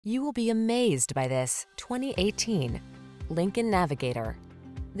You will be amazed by this 2018 Lincoln Navigator.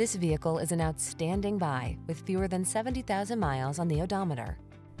 This vehicle is an outstanding buy with fewer than 70,000 miles on the odometer.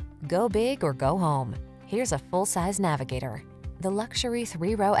 Go big or go home. Here's a full-size Navigator, the luxury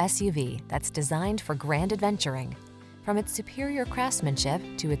 3-row SUV that's designed for grand adventuring. From its superior craftsmanship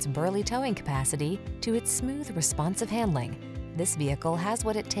to its burly towing capacity to its smooth, responsive handling, this vehicle has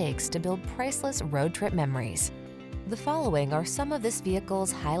what it takes to build priceless road trip memories. The following are some of this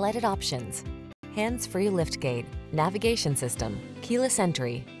vehicle's highlighted options: hands-free liftgate, navigation system, keyless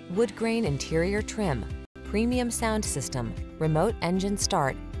entry, wood grain interior trim, premium sound system, remote engine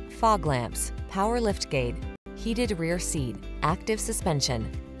start, fog lamps, power liftgate, heated rear seat, active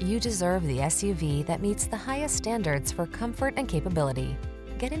suspension. You deserve the SUV that meets the highest standards for comfort and capability.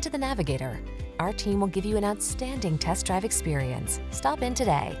 Get into the Navigator. Our team will give you an outstanding test drive experience. Stop in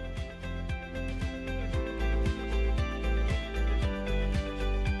today.